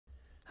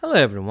Hello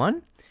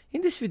everyone.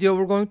 In this video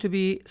we're going to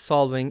be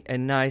solving a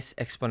nice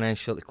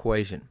exponential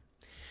equation.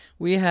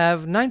 We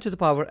have 9 to the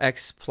power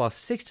x plus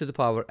 6 to the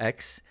power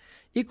x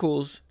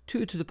equals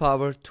 2 to the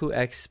power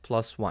 2x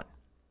plus 1.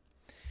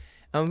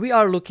 And we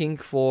are looking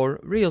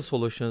for real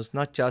solutions,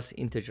 not just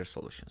integer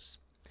solutions.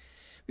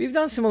 We've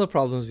done similar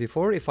problems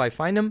before. If I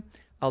find them,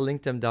 I'll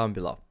link them down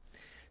below.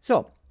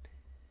 So,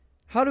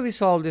 how do we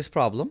solve this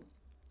problem?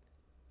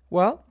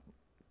 Well,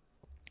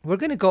 we're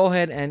going to go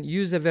ahead and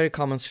use a very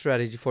common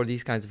strategy for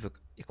these kinds of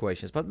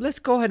equations. But let's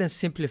go ahead and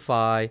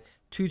simplify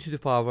 2 to the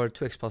power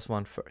 2x plus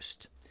 1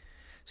 first.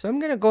 So I'm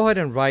going to go ahead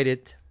and write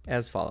it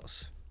as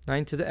follows.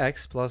 9 to the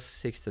x plus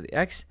 6 to the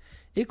x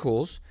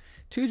equals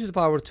 2 to the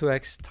power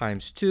 2x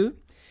times 2.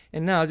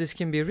 And now this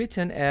can be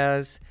written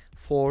as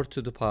 4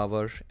 to the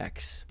power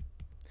x.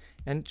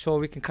 And so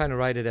we can kind of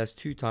write it as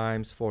 2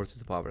 times 4 to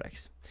the power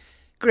x.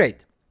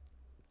 Great.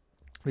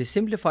 We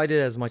simplified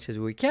it as much as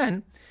we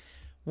can.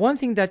 One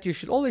thing that you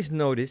should always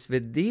notice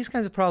with these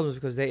kinds of problems,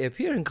 because they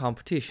appear in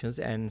competitions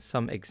and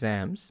some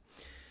exams,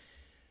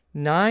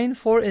 9,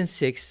 4, and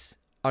 6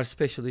 are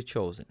specially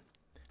chosen.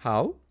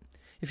 How?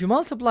 If you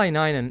multiply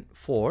 9 and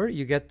 4,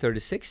 you get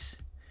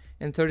 36,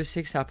 and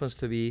 36 happens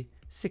to be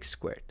 6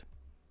 squared.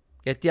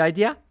 Get the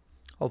idea?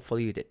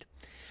 Hopefully you did.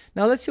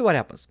 Now let's see what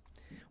happens.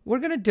 We're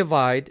going to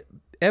divide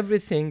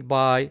everything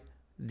by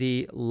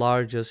the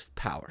largest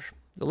power.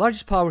 The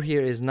largest power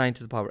here is 9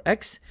 to the power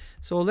x.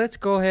 So let's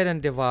go ahead and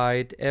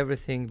divide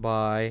everything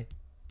by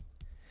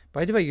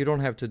the way, you don't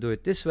have to do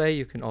it this way.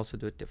 You can also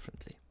do it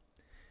differently.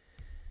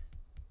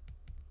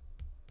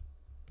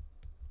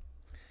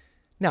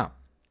 Now,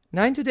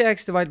 9 to the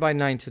x divided by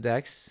 9 to the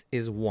x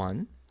is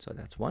 1. So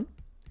that's 1.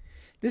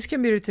 This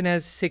can be written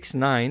as 6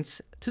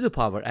 ninths to the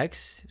power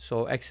x.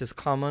 So x is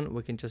common.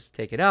 We can just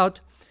take it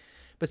out.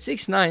 But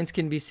 6 ninths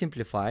can be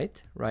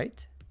simplified,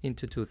 right,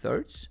 into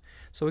 2/3.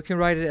 So we can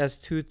write it as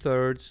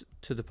 2/3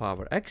 to the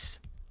power x.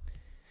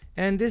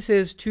 And this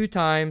is 2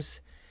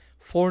 times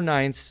 4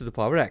 ninths to the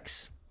power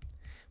x.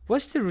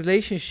 What's the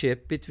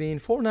relationship between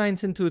 4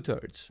 ninths and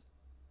 2/3?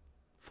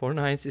 4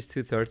 ninths is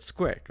 2/3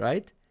 squared,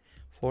 right?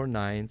 4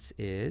 ninths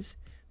is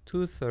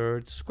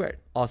 2/3 squared.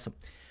 Awesome.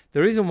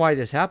 The reason why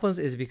this happens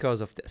is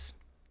because of this.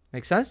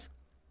 Make sense?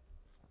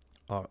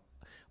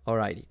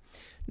 Alrighty.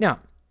 Now,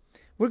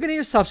 we're going to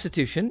use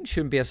substitution.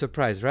 Shouldn't be a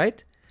surprise,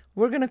 right?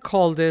 We're going to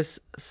call this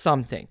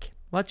something.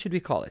 What should we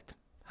call it?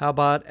 How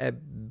about a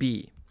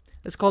b?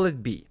 Let's call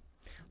it b.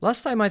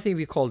 Last time I think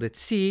we called it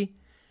c,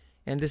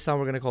 and this time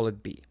we're going to call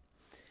it b.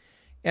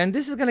 And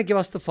this is going to give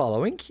us the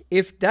following.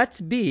 If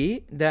that's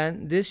b,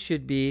 then this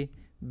should be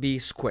b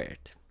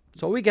squared.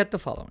 So we get the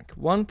following.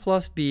 1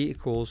 plus b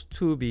equals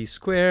 2b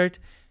squared.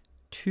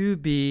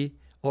 2b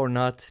or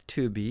not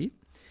 2b.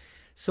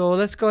 So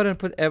let's go ahead and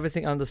put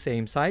everything on the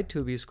same side.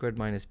 2b squared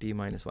minus b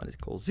minus 1 is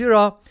equals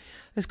 0.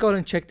 Let's go ahead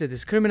and check the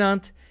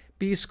discriminant.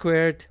 B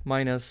squared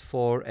minus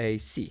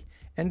 4ac.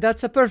 And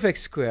that's a perfect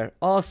square.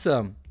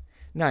 Awesome.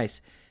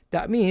 Nice.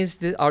 That means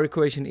that our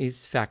equation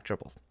is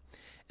factorable.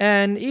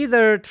 And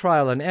either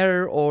trial and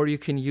error, or you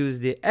can use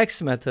the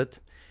x method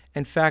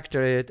and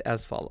factor it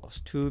as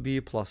follows.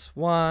 2b plus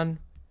 1,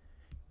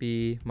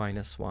 b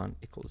minus 1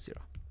 equals 0.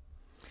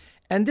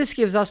 And this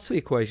gives us two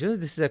equations.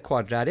 This is a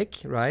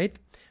quadratic, right,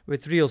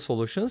 with real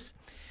solutions.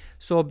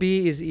 So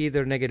b is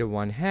either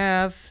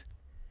 -1/2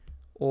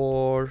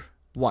 or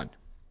 1.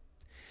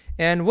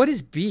 And what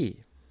is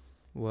b?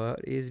 What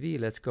is b?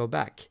 Let's go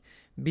back.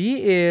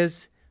 b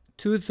is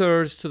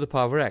 2/3 to the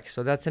power x.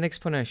 So that's an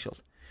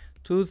exponential.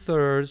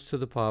 2/3 to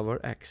the power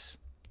x.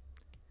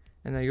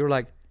 And now you're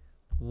like,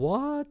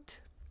 what?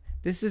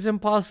 This is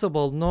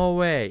impossible. No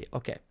way.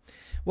 Okay.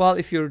 Well,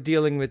 if you're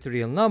dealing with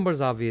real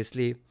numbers,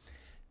 obviously,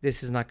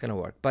 this is not going to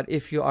work. But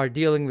if you are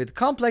dealing with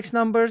complex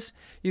numbers,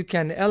 you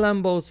can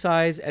ln both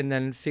sides and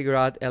then figure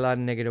out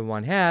ln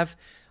 -1/2.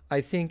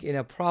 I think in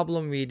a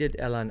problem we did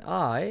ln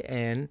I,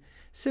 and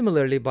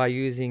similarly by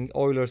using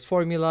Euler's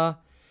formula,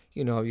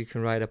 you know, you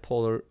can write a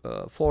polar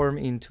form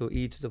into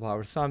e to the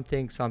power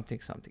something, something,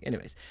 something.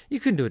 Anyways,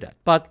 you can do that.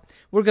 But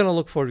we're going to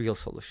look for real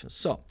solutions.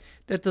 So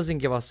that doesn't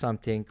give us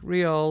something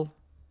real.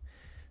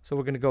 So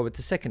we're going to go with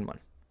the second one.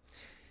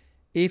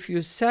 If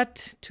you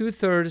set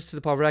 2/3 to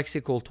the power x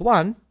equal to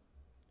 1,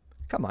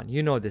 come on,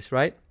 you know this,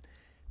 right?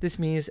 This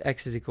means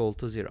x is equal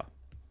to 0.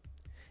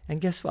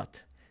 And guess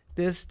what?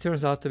 This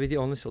turns out to be the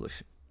only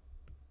solution.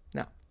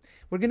 Now,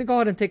 we're going to go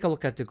ahead and take a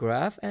look at the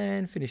graph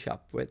and finish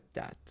up with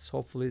that. So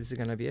hopefully this is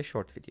going to be a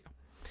short video.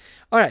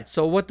 All right,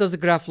 so what does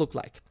the graph look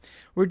like?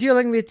 We're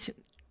dealing with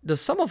the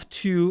sum of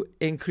two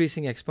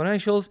increasing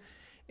exponentials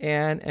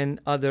and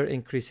another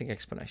increasing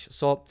exponential.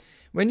 So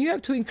when you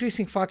have two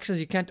increasing functions,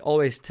 you can't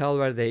always tell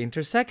where they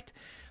intersect.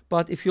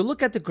 But if you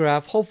look at the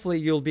graph, hopefully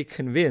you'll be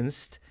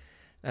convinced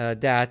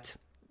that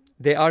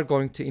they are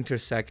going to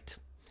intersect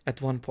at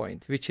one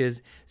point, which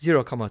is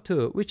 0,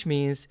 2, which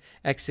means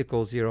x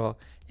equals 0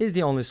 is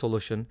the only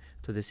solution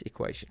to this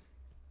equation.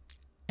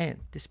 And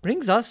this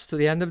brings us to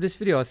the end of this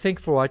video. Thank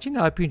you for watching.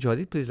 I hope you enjoyed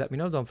it. Please let me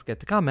know. Don't forget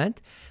to comment,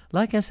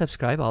 like, and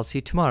subscribe. I'll see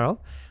you tomorrow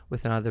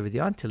with another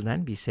video. Until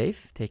then, be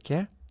safe, take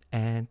care,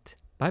 and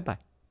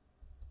Bye-bye.